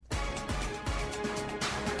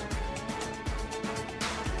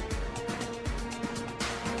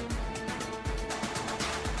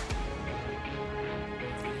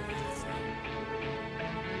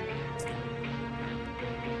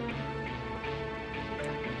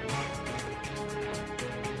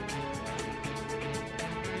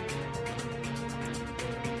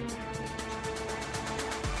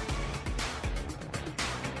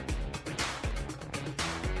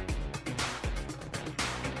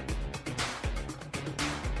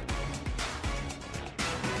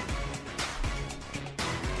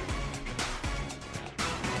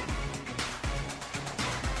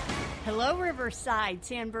Hello, Riverside,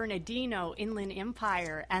 San Bernardino, Inland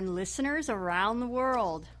Empire, and listeners around the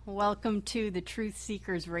world. Welcome to the Truth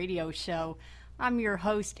Seekers Radio Show. I'm your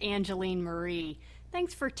host, Angeline Marie.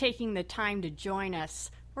 Thanks for taking the time to join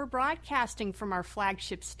us. We're broadcasting from our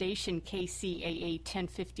flagship station, KCAA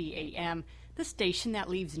 1050 AM, the station that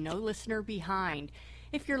leaves no listener behind.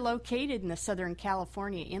 If you're located in the Southern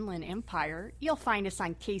California Inland Empire, you'll find us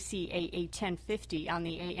on KCAA 1050 on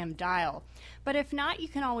the AM dial. But if not, you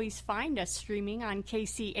can always find us streaming on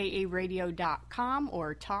kcaaradio.com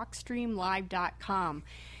or talkstreamlive.com.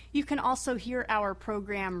 You can also hear our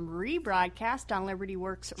program rebroadcast on Liberty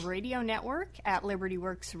Works Radio Network at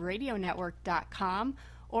libertyworksradionetwork.com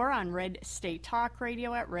or on Red State Talk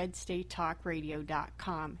Radio at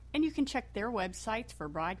redstatetalkradio.com. And you can check their websites for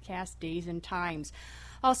broadcast days and times.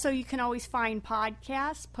 Also, you can always find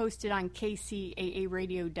podcasts posted on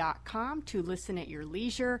kcaaradio.com to listen at your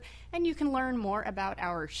leisure, and you can learn more about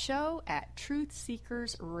our show at Truth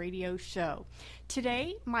Seekers Radio Show.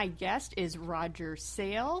 Today, my guest is Roger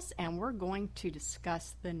Sayles, and we're going to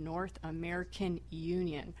discuss the North American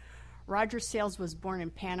Union. Roger Sayles was born in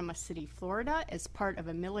Panama City, Florida, as part of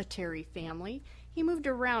a military family. He moved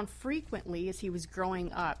around frequently as he was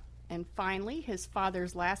growing up. And finally, his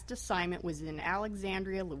father's last assignment was in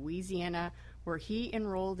Alexandria, Louisiana, where he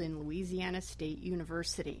enrolled in Louisiana State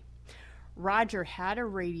University. Roger had a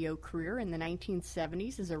radio career in the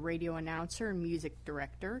 1970s as a radio announcer and music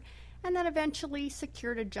director, and then eventually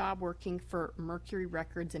secured a job working for Mercury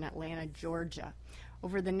Records in Atlanta, Georgia.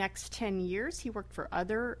 Over the next 10 years, he worked for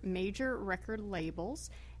other major record labels,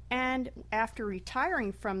 and after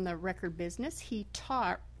retiring from the record business, he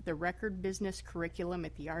taught the record business curriculum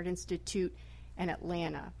at the Art Institute in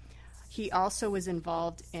Atlanta. He also was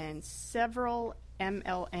involved in several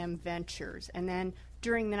MLM ventures, and then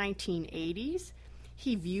during the 1980s,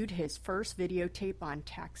 he viewed his first videotape on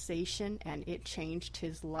taxation, and it changed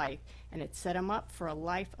his life, and it set him up for a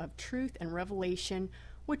life of truth and revelation,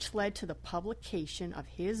 which led to the publication of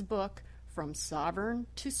his book, From Sovereign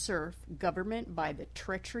to Serf, Government by the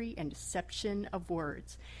Treachery and Deception of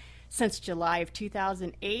Words. Since July of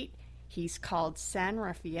 2008, he's called San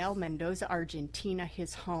Rafael, Mendoza, Argentina,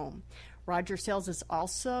 his home. Roger Sayles is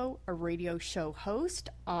also a radio show host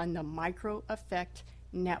on the Micro Effect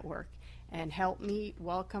Network. And help me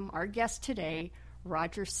welcome our guest today,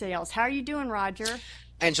 Roger Sayles. How are you doing, Roger?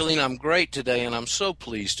 Angelina, I'm great today, and I'm so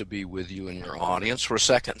pleased to be with you and your audience for a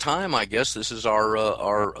second time. I guess this is our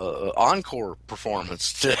encore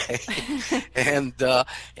performance today, and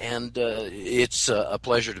it's a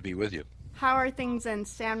pleasure to be with you. How are things in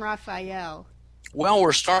San Rafael? Well,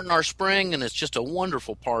 we're starting our spring, and it's just a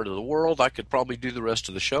wonderful part of the world. I could probably do the rest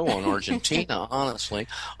of the show on Argentina, honestly.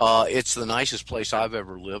 It's the nicest place I've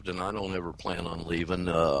ever lived, and I don't ever plan on leaving.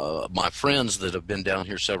 My friends that have been down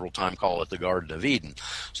here several times call it the Garden of Eden,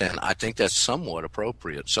 and I think that's somewhat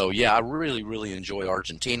appropriate. So, yeah, I really, really enjoy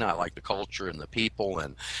Argentina. I like the culture and the people,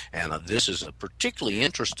 and this is a particularly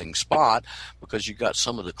interesting spot because you've got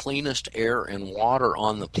some of the cleanest air and water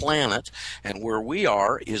on the planet, and where we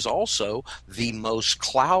are is also the most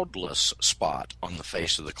cloudless spot on the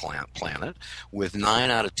face of the planet, with 9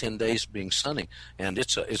 out of 10 days being sunny, and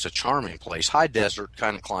it's a charming place. High desert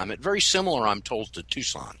kind of climate, very similar, I'm told, to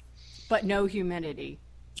Tucson. But no humidity.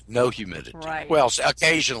 No humidity. Right. Well,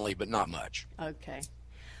 occasionally, but not much. Okay.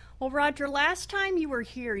 Well, Roger, last time you were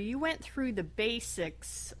here, you went through the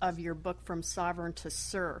basics of your book, From Sovereign to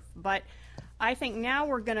Serf, but I think now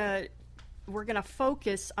we're going to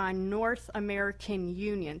focus on North American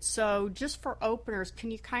Union. So just for openers,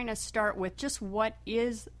 can you kind of start with just what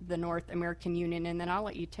is the North American Union, and then I'll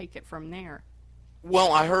let you take it from there.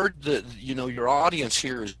 Well, I heard that, your audience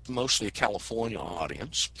here is mostly a California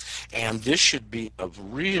audience, and this should be of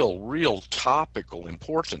real topical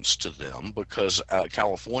importance to them because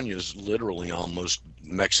California is literally almost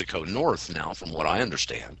Mexico North now, from what I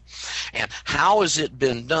understand. And how has it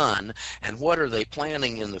been done, and what are they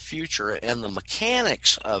planning in the future, and the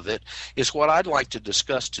mechanics of it is what I'd like to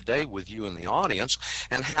discuss today with you in the audience,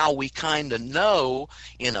 and how we kind of know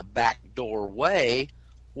in a backdoor way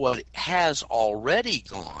what has already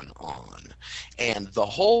gone on. And the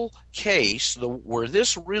whole case, where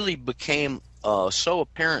this really became so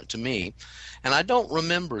apparent to me, and I don't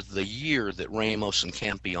remember the year that Ramos and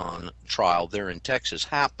Campion trial there in Texas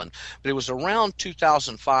happened, but it was around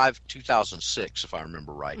 2005, 2006, if I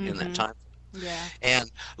remember right, in that time. Yeah. And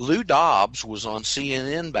Lou Dobbs was on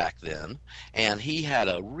CNN back then, and he had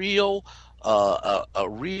a real a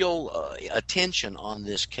real attention on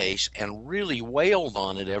this case and really wailed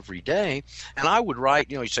on it every day. And I would write,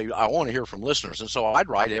 you say, I want to hear from listeners. And so I'd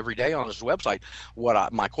write every day on his website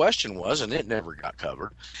what my question was, and it never got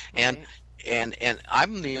covered. And Right. and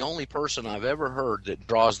I'm the only person I've ever heard that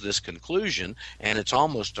draws this conclusion, and it's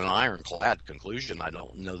almost an ironclad conclusion. I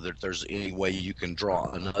don't know that there's any way you can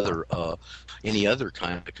draw any other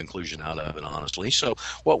kind of conclusion out of it, honestly. So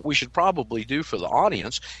what we should probably do for the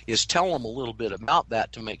audience is tell them a little bit about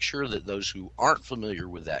that to make sure that those who aren't familiar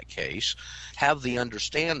with that case have the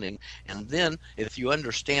understanding. And then if you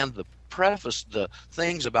understand the preface, the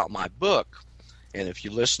things about my book, and if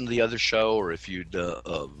you listen to the other show, or if you'd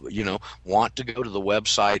want to go to the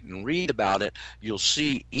website and read about it, you'll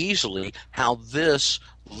see easily how this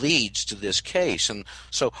leads to this case. And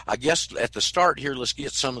so I guess at the start here, let's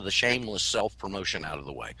get some of the shameless self-promotion out of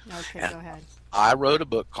the way. Okay, And go ahead. I wrote a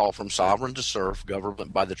book called From Sovereign to Serf,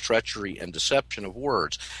 Government by the Treachery and Deception of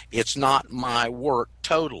Words. It's not my work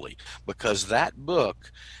totally, because that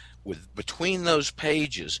book, between those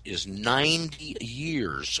pages, is 90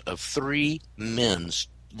 years of three men's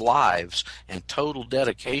lives and total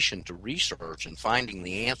dedication to research and finding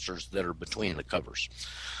the answers that are between the covers,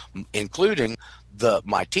 including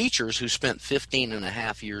my teachers who spent 15 and a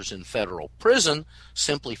half years in federal prison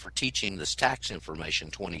simply for teaching this tax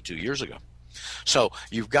information 22 years ago. So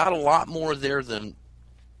you've got a lot more there than,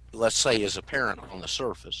 let's say, is apparent on the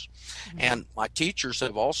surface. Mm-hmm. And my teachers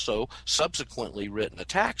have also subsequently written a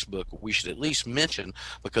tax book we should at least mention,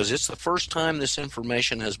 because it's the first time this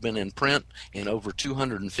information has been in print in over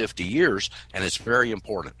 250 years, and it's very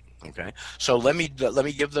important. Okay, so let me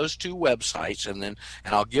give those two websites, and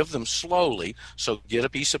I'll give them slowly. So get a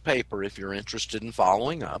piece of paper if you're interested in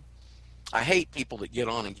following up. I hate people that get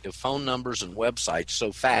on and give phone numbers and websites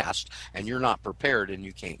so fast, and you're not prepared and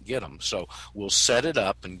you can't get them. So we'll set it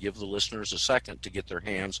up and give the listeners a second to get their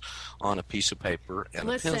hands on a piece of paper and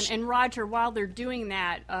a pencil. Listen, and Roger, while they're doing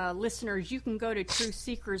that, listeners, you can go to Truth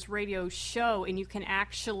Seekers Radio Show, and you can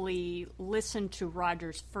actually listen to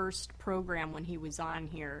Roger's first program when he was on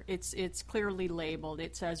here. It's clearly labeled.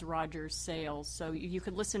 It says Roger's Sayles, so you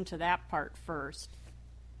could listen to that part first.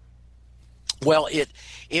 Well,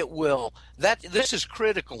 it will. This is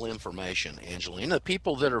critical information, Angelina.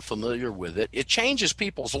 People that are familiar with it, it changes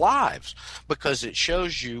people's lives, because it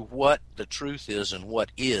shows you what the truth is and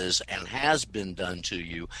what is and has been done to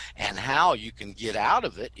you, and how you can get out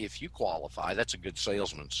of it if you qualify. That's a good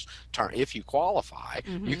salesman's term. If you qualify,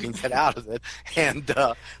 mm-hmm. you can get out of it, and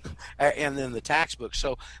then the tax book.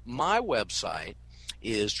 So my website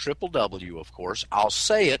is www, of course. I'll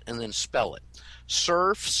say it and then spell it.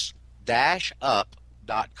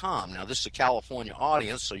 Up.com. Now, this is a California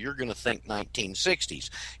audience, so you're going to think 1960s.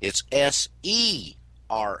 It's SERFS,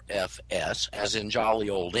 as in jolly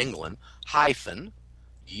old England, -up.net,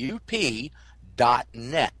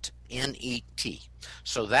 N-E-T.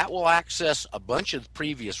 So that will access a bunch of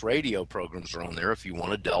previous radio programs are on there if you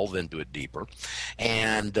want to delve into it deeper.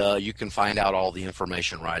 And you can find out all the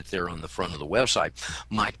information right there on the front of the website.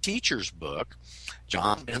 My teacher's book,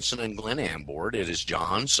 John Benson and Glenn Ambord, it is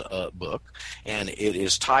John's book, and it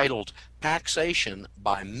is titled Taxation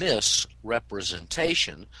by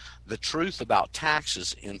Misrepresentation, The Truth About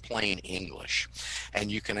Taxes in Plain English.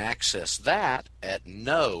 And you can access that at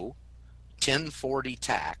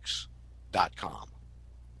no1040tax.com.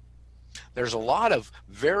 There's a lot of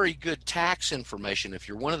very good tax information. If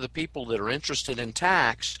you're one of the people that are interested in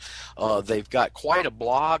tax, they've got quite a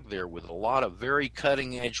blog there with a lot of very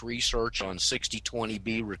cutting-edge research on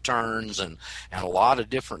 6020B returns and a lot of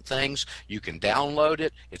different things. You can download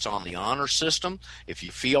it. It's on the honor system. If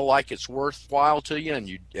you feel like it's worthwhile to you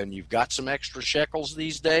and you've got some extra shekels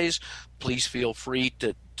these days, please feel free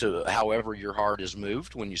to however your heart is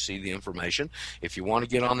moved when you see the information. If you want to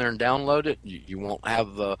get on there and download it, you won't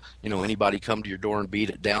have anybody come to your door and beat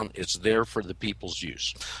it down. It's there for the people's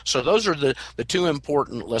use. So those are the two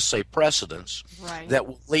important, let's say, precedents that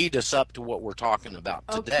will lead us up to what we're talking about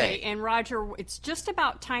today. Okay, and Roger, it's just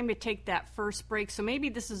about time to take that first break, so maybe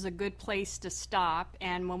this is a good place to stop,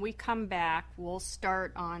 and when we come back, we'll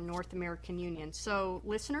start on North American Union. So,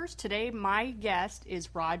 listeners, today my guest is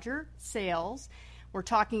Roger Sayles. We're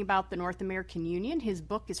talking about the North American Union. His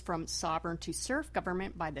book is From Sovereign to Serf,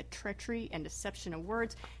 Government by the Treachery and Deception of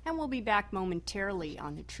Words, and we'll be back momentarily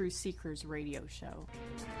on the Truth Seekers Radio Show.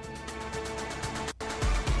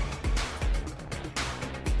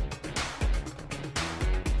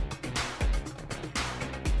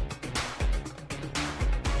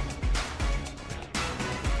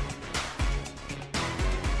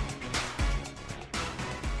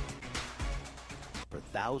 For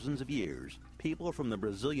thousands of years, People from the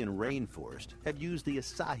Brazilian rainforest have used the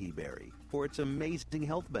acai berry for its amazing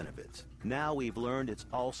health benefits. Now we've learned it's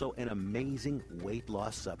also an amazing weight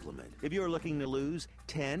loss supplement. If you're looking to lose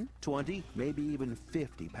 10, 20, maybe even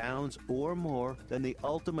 50 pounds or more, then the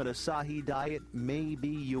Ultimate Acai Diet may be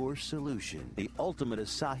your solution. The Ultimate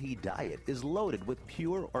Acai Diet is loaded with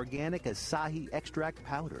pure organic acai extract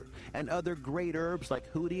powder and other great herbs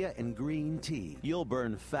like hoodia and green tea. You'll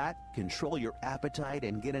burn fat, control your appetite,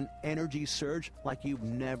 and get an energy surge like you've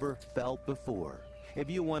never felt before. If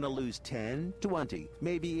you want to lose 10, 20,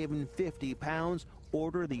 maybe even 50 pounds,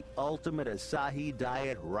 order the Ultimate Acai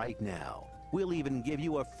Diet right now. We'll even give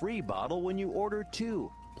you a free bottle when you order 2,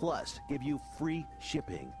 plus give you free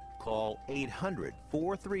shipping. Call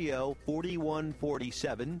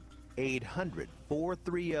 800-430-4147,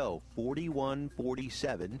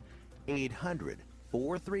 800-430-4147,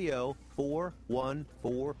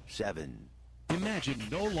 800-430-4147. Imagine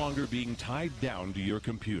no longer being tied down to your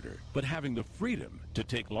computer, but having the freedom to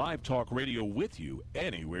take live talk radio with you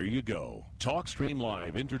anywhere you go. TalkStream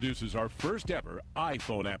Live introduces our first ever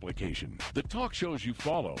iPhone application. The talk shows you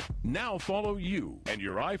follow now follow you, and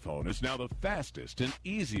your iPhone is now the fastest and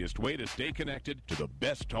easiest way to stay connected to the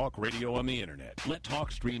best talk radio on the internet. Let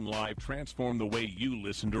TalkStream Live transform the way you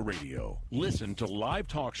listen to radio. Listen to live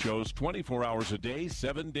talk shows 24 hours a day,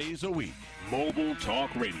 7 days a week. Mobile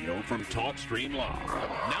talk radio from TalkStream Live.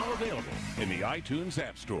 Now available in the iTunes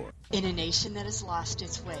App Store. In a nation that has lost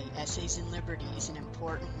its way, Essays in Liberty is an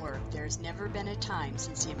important work. There has never been a time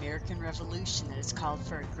since the American Revolution that has called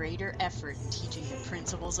for a greater effort in teaching the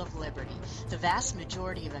principles of liberty. The vast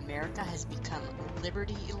majority of America has become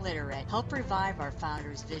liberty illiterate. Help revive our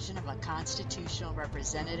founders' vision of a constitutional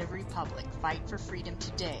representative republic. Fight for freedom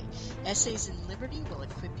today. Essays in Liberty will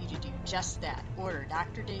equip you to do just that. Order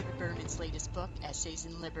Dr. David Berman's latest book, Essays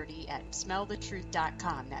in Liberty, at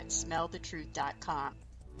smellthetruth.com. That's smellthetruth.com.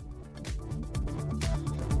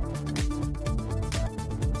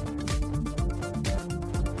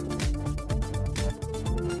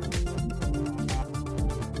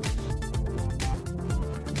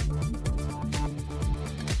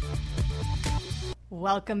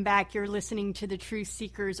 Welcome back. You're listening to the Truth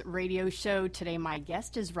Seekers radio show. Today my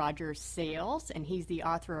guest is Roger Sayles, and he's the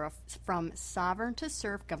author of From Sovereign to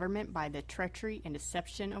Serf Government by the Treachery and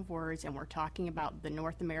Deception of Words, and we're talking about the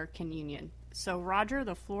North American Union. So, Roger,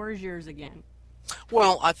 the floor is yours again.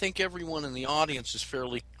 Well, I think everyone in the audience is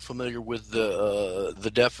fairly familiar with the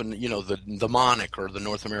moniker, the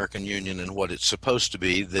North American Union, and what it's supposed to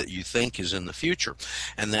be that you think is in the future,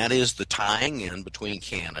 and that is the tying in between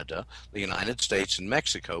Canada, the United States, and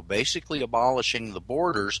Mexico, basically abolishing the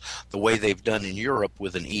borders the way they've done in Europe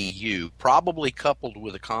with an EU, probably coupled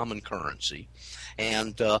with a common currency.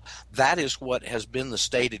 And that is what has been the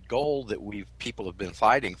stated goal that people have been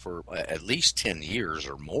fighting for at least 10 years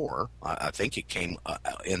or more. I think it came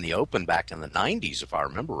in the open back in the 90s, if I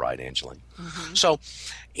remember right, Angeline. Mm-hmm. So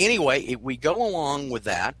anyway, we go along with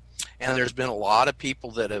that, and there's been a lot of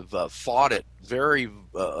people that have fought it very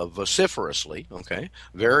vociferously,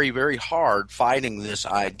 very, very hard, fighting this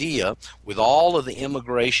idea with all of the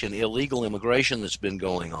illegal immigration that's been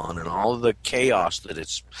going on and all of the chaos that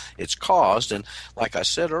it's caused. And like I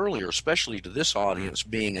said earlier, especially to this audience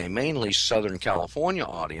being a mainly Southern California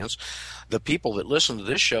audience, the people that listen to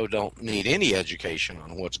this show don't need any education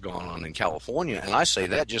on what's going on in California, and I say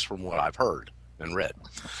that just from what I've heard and read.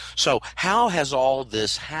 So how has all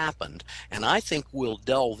this happened? And I think we'll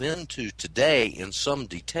delve into today in some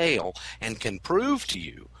detail and can prove to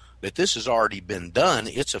you that this has already been done.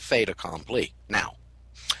 It's a fait accompli now.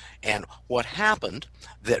 And what happened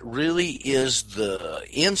that really is the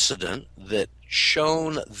incident that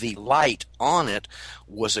shone the light on it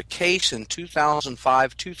was a case in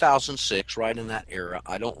 2005, 2006, right in that era.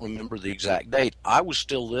 I don't remember the exact date. I was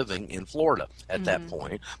still living in Florida at that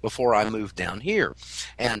point before I moved down here.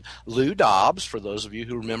 And Lou Dobbs, for those of you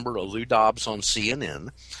who remember Lou Dobbs on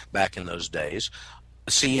CNN back in those days,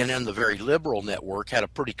 CNN, the very liberal network, had a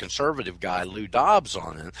pretty conservative guy, Lou Dobbs,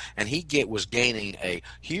 on it, and he was gaining a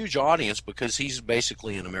huge audience because he's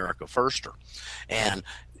basically an America Firster. And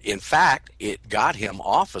in fact, it got him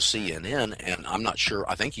off of CNN, and I'm not sure,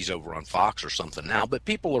 I think he's over on Fox or something now, but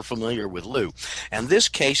people are familiar with Lou. And this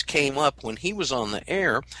case came up when he was on the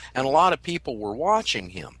air, and a lot of people were watching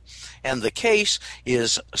him. And the case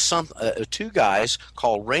is two guys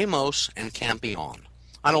called Ramos and Campion.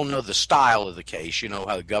 I don't know the style of the case,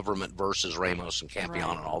 how the government versus Ramos and Campion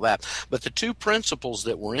and all that. But the two principals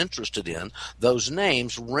that we're interested in, those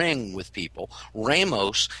names ring with people,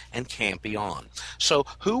 Ramos and Campion. So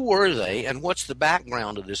who were they, and what's the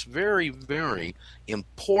background of this very, very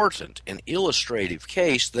important and illustrative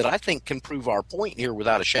case that I think can prove our point here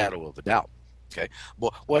without a shadow of a doubt? Okay.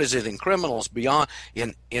 Well, what is it in criminals? Beyond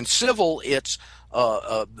in civil, it's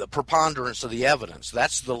the preponderance of the evidence.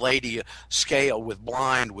 That's the lady scale with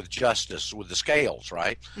blind with justice with the scales,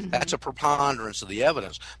 right? Mm-hmm. That's a preponderance of the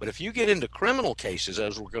evidence. But if you get into criminal cases,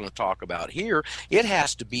 as we're going to talk about here, it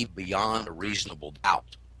has to be beyond a reasonable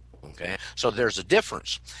doubt. Okay, so there's a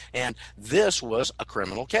difference. And this was a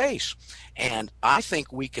criminal case. And I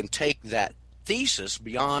think we can take that thesis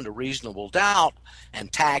beyond a reasonable doubt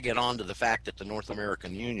and tag it onto the fact that the North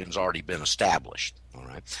American Union's already been established. All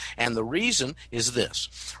right, and the reason is this: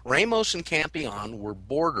 Ramos and Campion were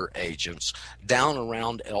border agents down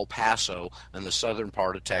around El Paso and the southern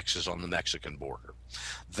part of Texas on the Mexican border.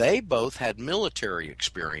 They both had military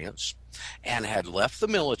experience and had left the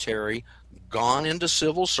military, gone into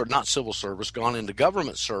gone into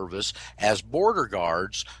government service as border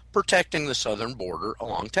guards protecting the southern border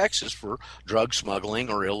along Texas for drug smuggling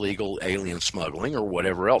or illegal alien smuggling or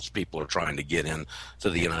whatever else people are trying to get in to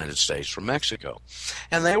the United States from Mexico.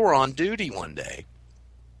 And they were on duty one day,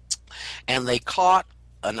 and they caught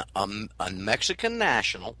a Mexican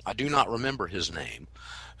national, I do not remember his name,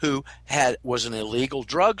 who was an illegal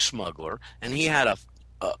drug smuggler, and he had a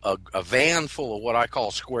van full of what I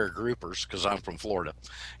call square groupers, because I'm from Florida.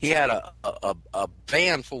 He had a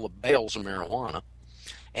van full of bales of marijuana,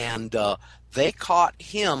 and they caught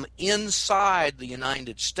him inside the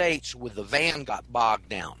United States with the van got bogged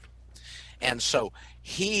down. And so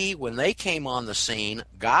he, when they came on the scene,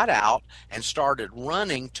 got out and started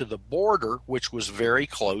running to the border, which was very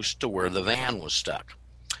close to where the van was stuck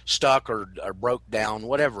or broke down,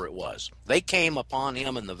 whatever it was. They came upon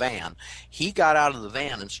him in the van. He got out of the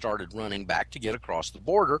van and started running back to get across the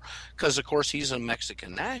border because, of course, he's a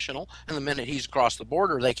Mexican national, and the minute he's across the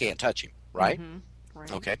border, they can't touch him, right? Mm-hmm.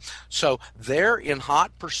 Right. Okay, so they're in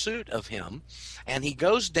hot pursuit of him, and he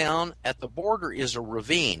goes down at the border is a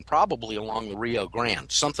ravine, probably along the Rio Grande.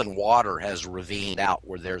 Something water has ravined out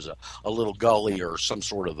where there's a little gully or some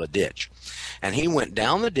sort of a ditch. And he went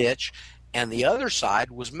down the ditch, and the other side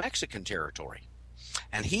was Mexican territory.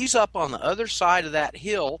 And he's up on the other side of that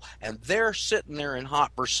hill, and they're sitting there in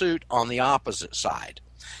hot pursuit on the opposite side.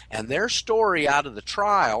 And their story out of the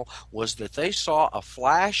trial was that they saw a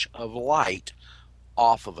flash of light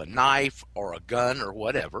off of a knife or a gun or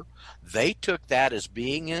whatever. They took that as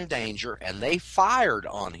being in danger, and they fired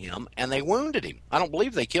on him, and they wounded him. I don't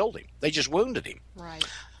believe they killed him. They just wounded him. Right.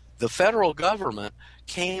 The federal government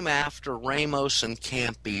came after Ramos and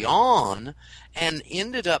Campion and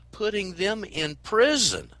ended up putting them in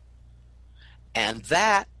prison. And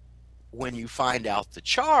that, when you find out the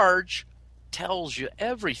charge, tells you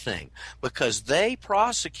everything, because they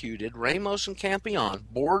prosecuted Ramos and Campion,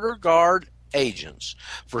 border guard agents,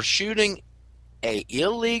 for shooting a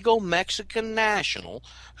illegal Mexican national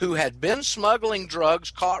who had been smuggling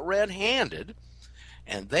drugs caught red-handed,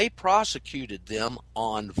 and they prosecuted them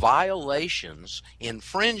on violations,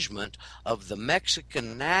 infringement of the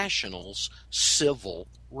Mexican national's civil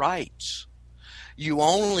rights. You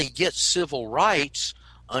only get civil rights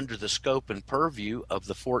under the scope and purview of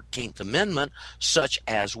the 14th Amendment, such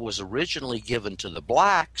as was originally given to the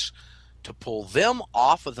blacks, to pull them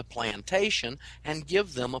off of the plantation and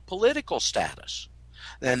give them a political status.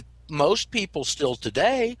 And most people still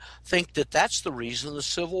today think that that's the reason the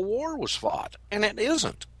Civil War was fought, and it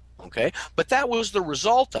isn't. Okay, but that was the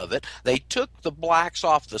result of it. They took the blacks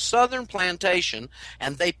off the southern plantation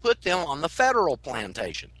and they put them on the federal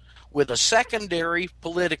plantation with a secondary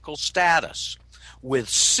political status, with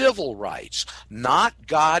civil rights, not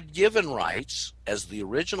God-given rights, as the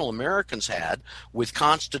original Americans had, with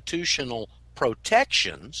constitutional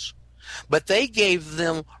protections, but they gave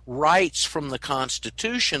them rights from the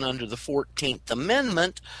Constitution under the 14th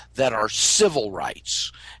Amendment that are civil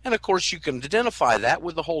rights. And, of course, you can identify that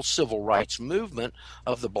with the whole civil rights movement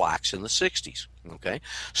of the blacks in the 60s. Okay?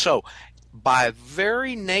 So, by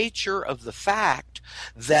very nature of the fact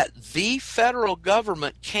that the federal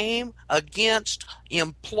government came against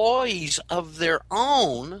employees of their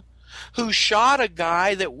own who shot a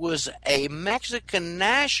guy that was a Mexican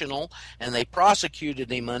national, and they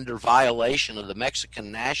prosecuted him under violation of the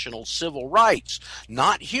Mexican national civil rights,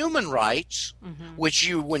 not human rights,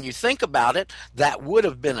 which when you think about it, that would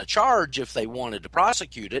have been a charge if they wanted to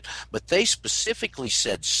prosecute it, but they specifically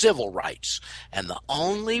said civil rights. And the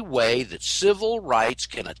only way that civil rights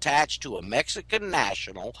can attach to a Mexican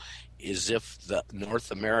national is if the North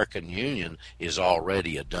American Union is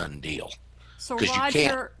already a done deal. So,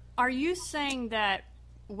 Roger, are you saying that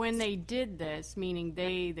when they did this, meaning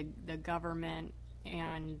they, the government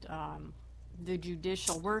and the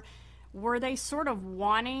judicial, were they sort of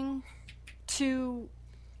wanting to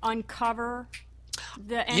uncover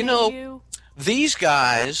the NAU? You know, these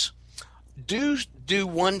guys do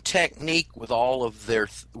one technique with all of their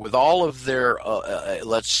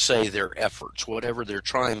let's say their efforts, whatever they're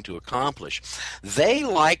trying to accomplish. They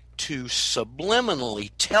like to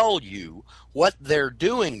subliminally tell you what they're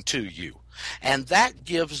doing to you, and that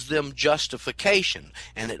gives them justification.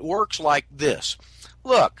 And it works like this: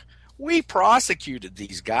 look, we prosecuted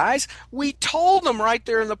these guys. We told them right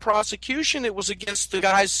there in the prosecution it was against the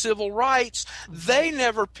guy's civil rights. They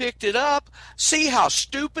never picked it up. See how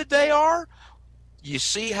stupid they are? You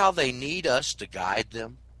see how they need us to guide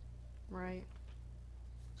them? Right.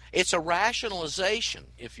 It's a rationalization,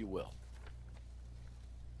 if you will.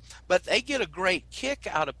 But they get a great kick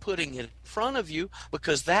out of putting it in front of you,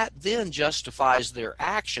 because that then justifies their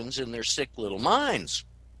actions in their sick little minds.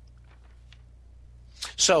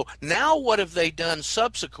 So now what have they done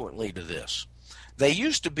subsequently to this? They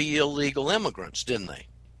used to be illegal immigrants, didn't they?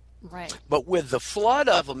 Right. But with the flood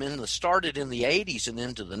of them started in the 80s and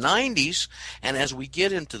into the 90s, and as we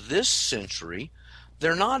get into this century,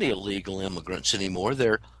 they're not illegal immigrants anymore.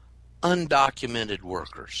 They're undocumented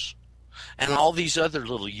workers. And all these other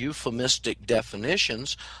little euphemistic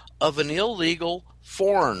definitions of an illegal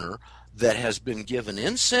foreigner that has been given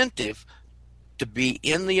incentive to be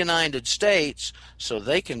in the United States so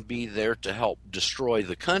they can be there to help destroy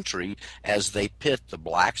the country as they pit the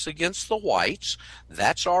blacks against the whites.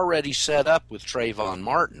 That's already set up with Trayvon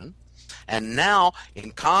Martin. And now in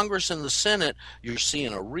Congress and the Senate, you're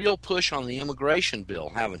seeing a real push on the immigration bill,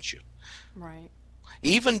 haven't you? Right.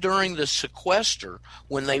 Even during the sequester,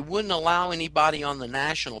 when they wouldn't allow anybody on the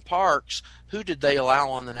national parks, who did they allow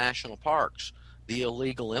on the national parks? The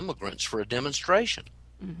illegal immigrants for a demonstration.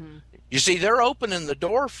 Mm-hmm. You see, they're opening the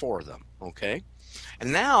door for them, okay?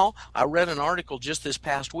 And now, I read an article just this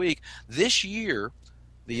past week. This year,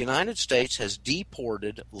 the United States has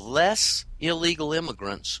deported less illegal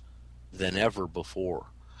immigrants than ever before.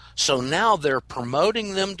 So now they're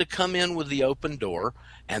promoting them to come in with the open door,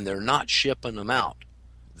 and they're not shipping them out.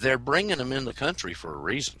 They're bringing them in the country for a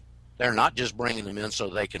reason. They're not just bringing them in so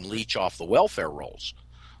they can leech off the welfare rolls.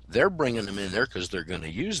 They're bringing them in there because they're going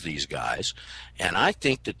to use these guys. And I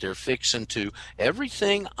think that they're fixing to,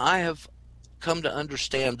 everything I have come to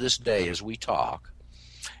understand this day as we talk,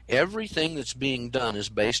 everything that's being done is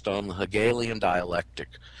based on the Hegelian dialectic.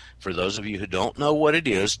 For those of you who don't know what it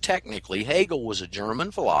is, technically Hegel was a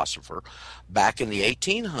German philosopher back in the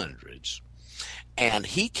 1800s. And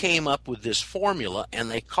he came up with this formula,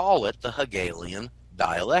 and they call it the Hegelian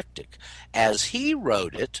dialectic. As he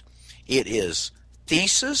wrote it, it is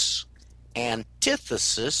thesis,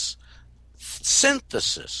 antithesis,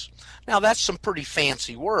 synthesis. Now, that's some pretty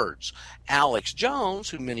fancy words. Alex Jones,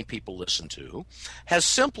 who many people listen to, has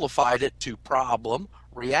simplified it to problem,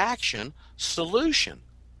 reaction, solution.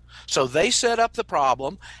 So they set up the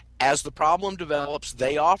problem. As the problem develops,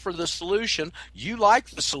 they offer the solution. You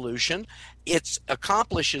like the solution. It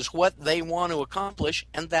accomplishes what they want to accomplish,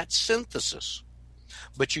 and that's synthesis.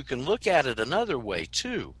 But you can look at it another way,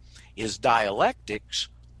 too. Is dialectics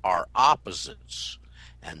are opposites,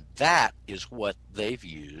 and that is what they've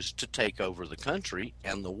used to take over the country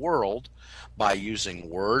and the world by using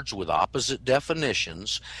words with opposite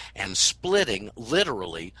definitions and splitting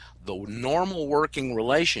literally the normal working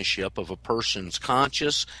relationship of a person's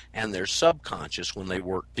conscious and their subconscious when they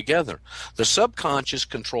work together. The subconscious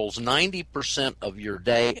controls 90% of your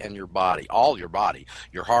day and your body, all your body,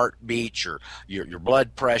 your heartbeat, your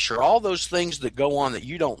blood pressure, all those things that go on that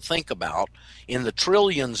you don't think about in the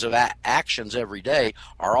trillions of actions every day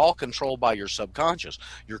are all controlled by your subconscious.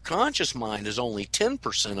 Your conscious mind is only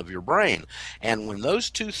 10% of your brain. And when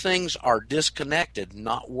those two things are disconnected,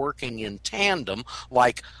 not working in tandem,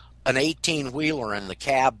 like an 18-wheeler and the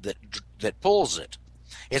cab that pulls it,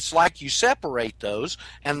 it's like you separate those,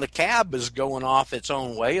 and the cab is going off its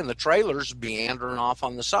own way, and the trailer's meandering off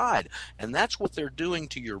on the side. And that's what they're doing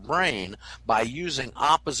to your brain by using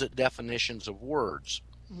opposite definitions of words.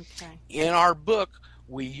 Okay. In our book,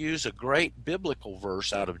 we use a great biblical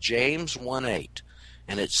verse out of James 1:8,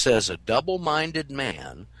 and it says, a double-minded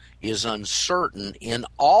man is uncertain in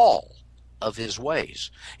all of his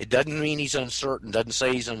ways. It doesn't mean he's uncertain, doesn't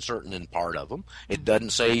say he's uncertain in part of them. It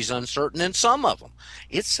doesn't say he's uncertain in some of them.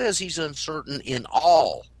 It says he's uncertain in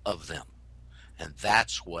all of them. And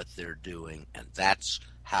that's what they're doing, and that's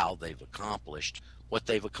how they've accomplished what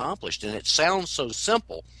they've accomplished. And it sounds so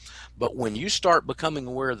simple, but when you start becoming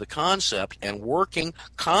aware of the concept and working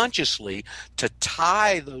consciously to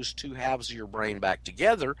tie those two halves of your brain back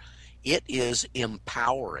together, it is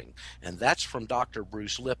empowering. And that's from Dr.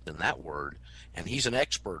 Bruce Lipton, that word, and he's an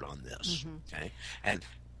expert on this. Okay, and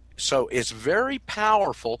so it's very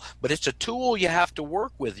powerful, but it's a tool you have to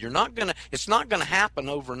work with. It's not gonna happen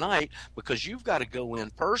overnight, because you've got to go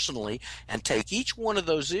in personally and take each one of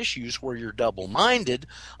those issues where you're double-minded,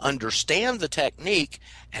 understand the technique,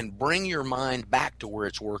 and bring your mind back to where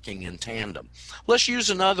it's working in tandem. Let's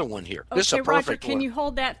use another one here. Okay, this is a perfect Roger, can one. you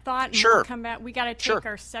hold that thought and Sure. we'll come back? We got to take Sure.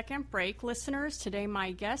 our second break. Listeners, today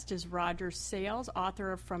my guest is Roger Sayles,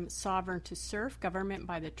 author of From Sovereign to Serf, Government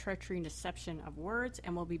by the Treachery and Deception of Words,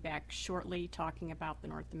 and we'll be back shortly talking about the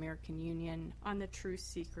North American Union on the Truth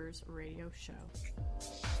Seekers radio show.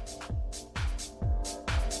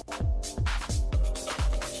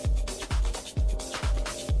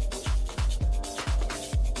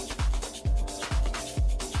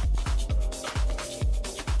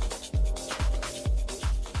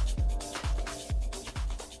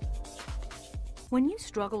 When you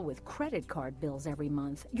struggle with credit card bills every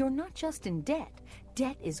month, you're not just in debt.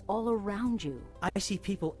 Debt is all around you. I see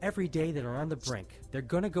people every day that are on the brink. They're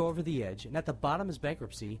going to go over the edge, and at the bottom is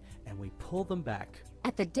bankruptcy, and we pull them back.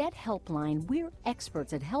 At the Debt Helpline, we're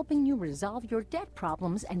experts at helping you resolve your debt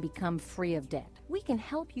problems and become free of debt. We can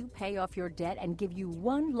help you pay off your debt and give you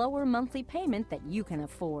one lower monthly payment that you can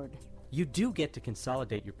afford. You do get to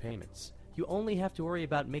consolidate your payments. You only have to worry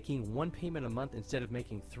about making one payment a month instead of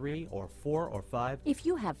making 3 or 4 or 5. If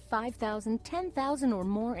you have $5,000, $10,000 or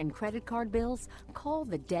more in credit card bills, call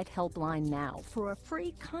the Debt Helpline now for a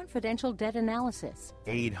free confidential debt analysis.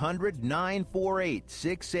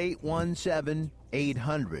 800-948-6817.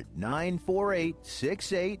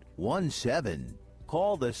 800-948-6817.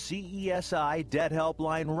 Call the CESI Debt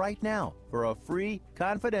Helpline right now for a free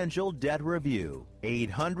confidential debt review.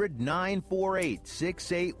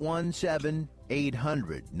 800-948-6817.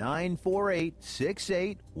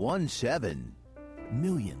 800-948-6817.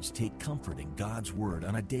 Millions take comfort in God's Word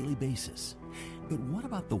on a daily basis. But what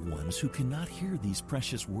about the ones who cannot hear these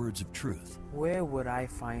precious words of truth? Where would I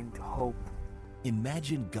find hope?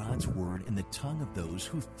 Imagine God's Word in the tongue of those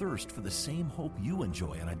who thirst for the same hope you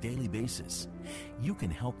enjoy on a daily basis. You can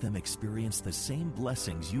help them experience the same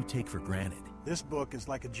blessings you take for granted. This book is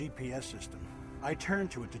like a GPS system. I turn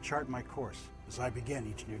to it to chart my course as I begin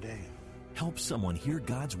each new day. Help someone hear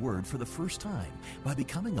God's Word for the first time by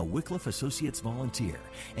becoming a Wycliffe Associates volunteer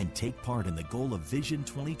and take part in the goal of Vision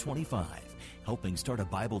 2025, helping start a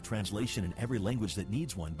Bible translation in every language that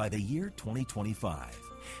needs one by the year 2025.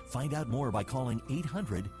 Find out more by calling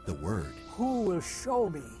 800-THE-WORD. Who will show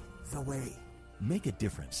me the way? Make a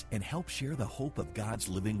difference and help share the hope of God's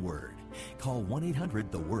living Word. Call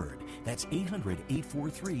 1-800-THE-WORD. That's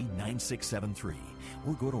 800-843-9673.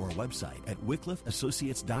 Or go to our website at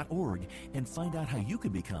wycliffeassociates.org and find out how you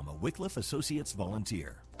can become a Wycliffe Associates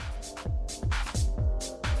volunteer.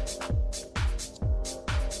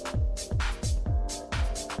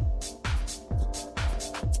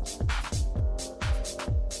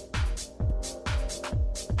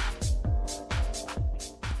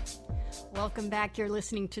 Welcome back. You're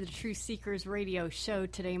listening to the Truth Seekers radio show.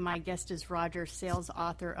 Today my guest is Roger Sayles,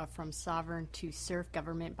 author of From Sovereign to Serf,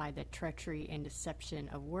 Government by the Treachery and Deception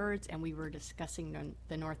of Words, and we were discussing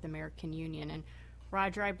the North American Union. And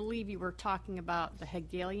Roger, I believe you were talking about the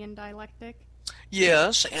Hegelian dialectic?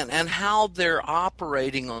 Yes, and how they're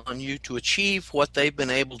operating on you to achieve what they've been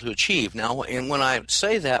able to achieve. Now, and when I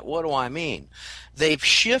say that, what do I mean? They've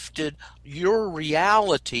shifted your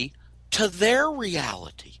reality to their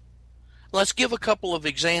reality. Let's give a couple of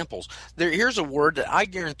examples. Here's a word that I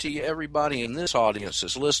guarantee you everybody in this audience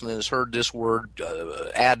that's listening has heard this word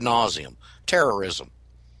ad nauseum: terrorism.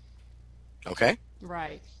 Okay?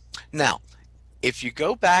 Right. Now, if you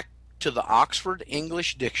go back to the Oxford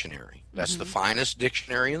English Dictionary, that's the finest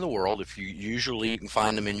dictionary in the world. If you can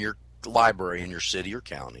find them in your library in your city or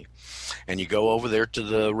county, and you go over there to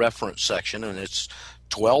the reference section, and it's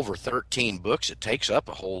 12 or 13 books. It takes up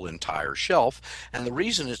a whole entire shelf. And the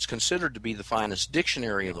reason it's considered to be the finest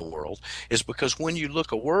dictionary in the world is because when you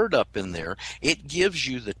look a word up in there, it gives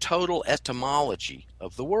you the total etymology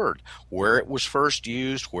of the word, where it was first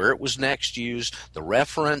used, where it was next used, the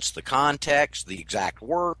reference, the context, the exact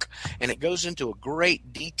work, and it goes into a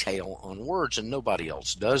great detail on words, and nobody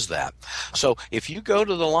else does that. So if you go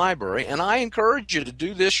to the library, and I encourage you to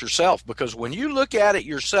do this yourself, because when you look at it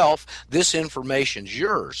yourself, this information's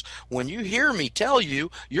yours. When you hear me tell you,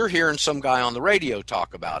 you're hearing some guy on the radio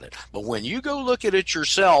talk about it. But when you go look at it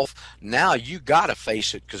yourself, now you got to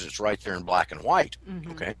face it because it's right there in black and white,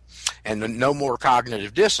 okay? And no more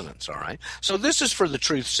cognitive dissonance, all right? So this is for the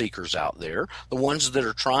truth seekers out there, the ones that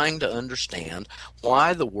are trying to understand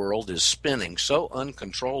why the world is spinning so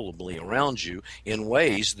uncontrollably around you in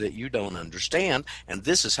ways that you don't understand, and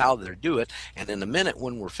this is how they do it. And in a minute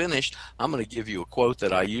when we're finished, I'm going to give you a quote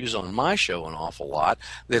that I use on my show an awful lot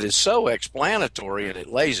that is so explanatory, and it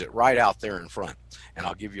lays it right out there in front. And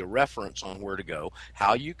I'll give you a reference on where to go,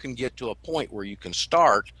 how you can get to a point where you can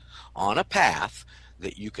start on a path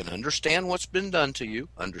that you can understand what's been done to you,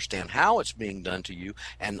 understand how it's being done to you,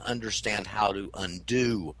 and understand how to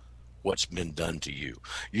undo what's been done to you.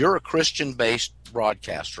 You're a Christian-based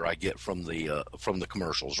broadcaster, I get from the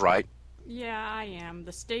commercials, right? Yeah, I am.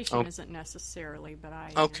 The station isn't necessarily, but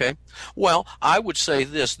I am. Okay. Well, I would say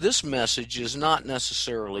this message is not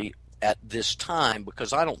necessarily at this time,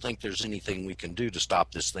 because I don't think there's anything we can do to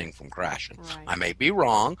stop this thing from crashing. Right. I may be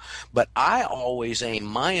wrong, but I always aim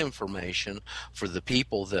my information for the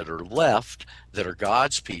people that are left, that are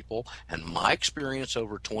God's people, and my experience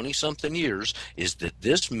over 20-something years is that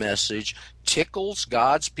this message tickles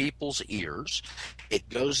God's people's ears. It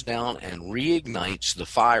goes down and reignites the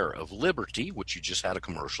fire of liberty, which you just had a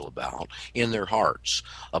commercial about, in their hearts.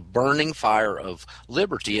 A burning fire of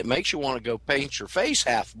liberty. It makes you want to go paint your face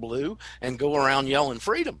half blue and go around yelling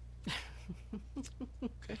freedom.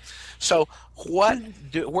 Okay. So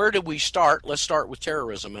where do we start? Let's start with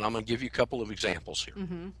terrorism, and I'm going to give you a couple of examples here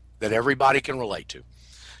that everybody can relate to.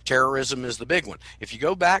 Terrorism is the big one. If you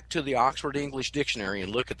go back to the Oxford English Dictionary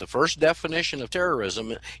and look at the first definition of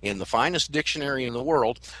terrorism in the finest dictionary in the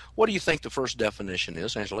world, what do you think the first definition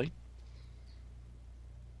is, Angelique?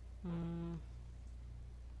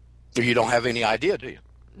 You don't have any idea, do you?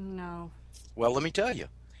 No. Well, let me tell you.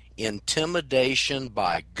 Intimidation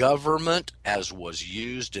by government, as was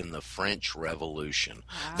used in the French Revolution.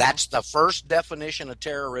 Wow. That's the first definition of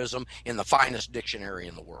terrorism in the finest dictionary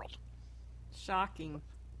in the world. Shocking.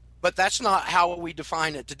 But that's not how we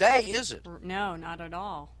define it today, is it? No, not at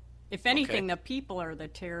all. If anything, the people are the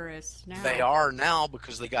terrorists now. They are now,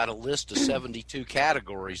 because they got a list of 72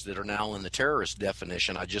 categories that are now in the terrorist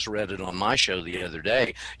definition. I just read it on my show the other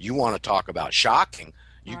day. You want to talk about shocking?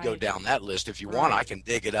 You go down that list if you want. I can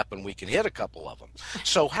dig it up and we can hit a couple of them.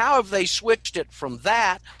 So how have they switched it from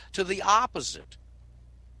that to the opposite?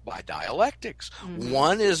 By dialectics.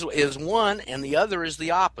 One is one and the other is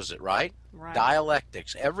the opposite, right?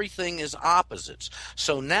 Dialectics. Everything is opposites.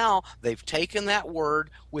 So now they've taken that word,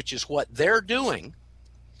 which is what they're doing,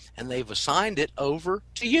 and they've assigned it over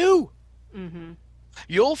to you.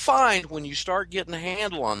 You'll find when you start getting a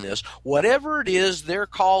handle on this, whatever it is they're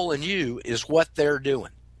calling you is what they're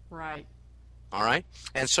doing. Right. All right?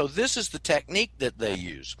 And so this is the technique that they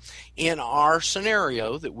use. In our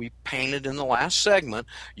scenario that we painted in the last segment,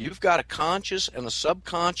 you've got a conscious and a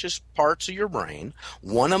subconscious parts of your brain.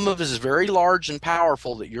 One of them is very large and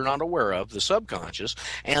powerful that you're not aware of, the subconscious,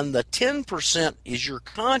 and the 10% is your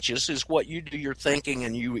conscious, is what you do your thinking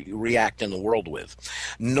and you react in the world with.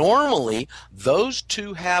 Normally, those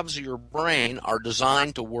two halves of your brain are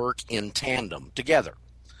designed to work in tandem together.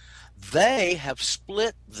 They have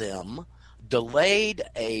split them, delayed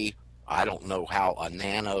a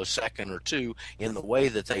nanosecond or two in the way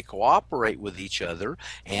that they cooperate with each other.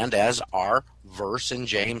 And as our verse in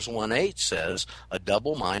James 1:8 says, a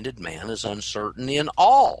double-minded man is uncertain in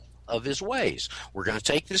all of his ways. We're going to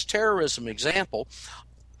take this terrorism example.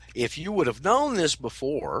 If you would have known this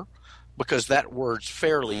before, because that word's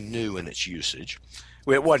fairly new in its usage,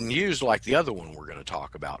 it wasn't used like the other one we're going to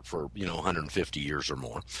talk about for 150 years or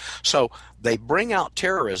more. So they bring out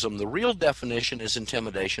terrorism. The real definition is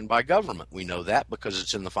intimidation by government. We know that because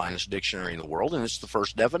it's in the finest dictionary in the world, and it's the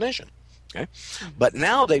first definition. Okay, but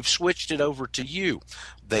now they've switched it over to you.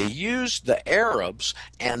 They used the Arabs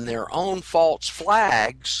and their own false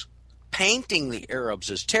flags, painting the Arabs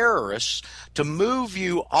as terrorists, to move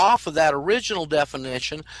you off of that original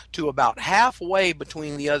definition to about halfway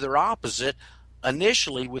between the other opposite,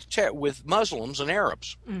 initially with Muslims and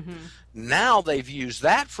Arabs. Now they've used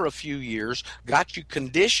that for a few years, got you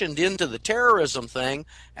conditioned into the terrorism thing,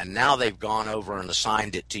 and now they've gone over and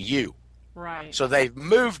assigned it to you. Right. So they've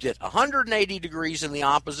moved it 180 degrees in the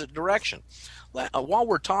opposite direction. While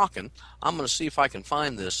we're talking, I'm going to see if I can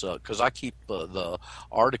find this because I keep the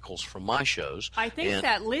articles from my shows. I think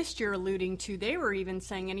that list you're alluding to, they were even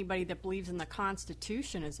saying anybody that believes in the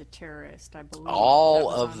Constitution is a terrorist, I believe. All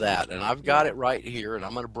of that. And I've got it right here, and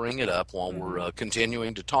I'm going to bring it up while we're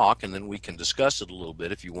continuing to talk, and then we can discuss it a little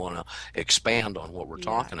bit if you want to expand on what we're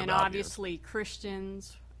talking about. And obviously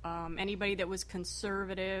Christians, anybody that was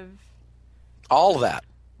conservative. All of that.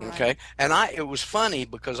 Right. Okay. And it was funny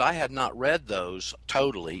because I had not read those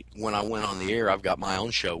totally when I went on the air. I've got my own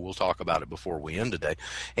show. We'll talk about it before we end today.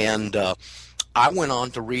 And I went on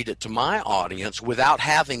to read it to my audience without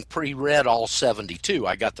having pre-read all 72.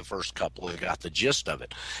 I got the first couple and got the gist of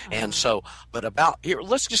it. And so, but about here,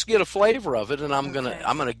 let's just get a flavor of it, and I'm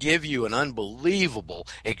gonna give you an unbelievable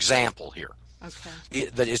example here. Okay.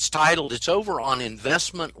 It's titled, it's over on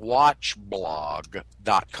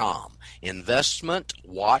investmentwatchblog.com.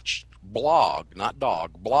 Investmentwatchblog, not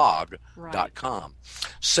dog, blog.com. Right.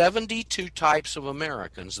 72 types of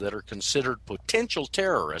Americans that are considered potential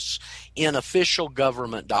terrorists in official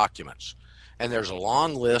government documents. And there's a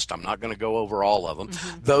long list. I'm not going to go over all of them.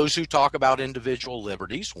 Those who talk about individual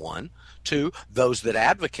liberties, 1. 2, those that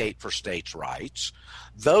advocate for states' rights.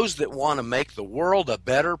 Those that want to make the world a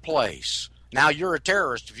better place. Now, you're a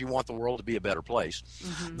terrorist if you want the world to be a better place.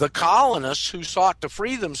 The colonists who sought to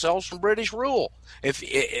free themselves from British rule.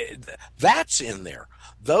 That's in there.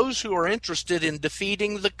 Those who are interested in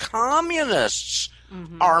defeating the communists,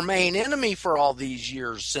 our main enemy for all these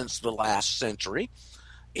years since the last century.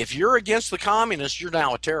 If you're against the communists, you're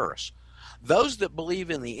now a terrorist. Those that believe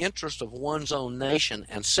in the interest of one's own nation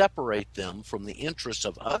and separate them from the interests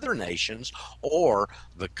of other nations or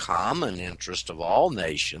the common interest of all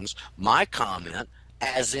nations, my comment,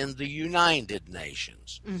 as in the United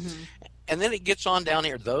Nations. And then it gets on down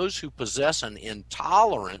here, those who possess an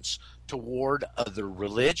intolerance toward other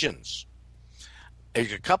religions.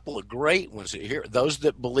 There's a couple of great ones here. Those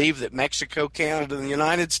that believe that Mexico, Canada, and the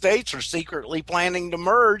United States are secretly planning to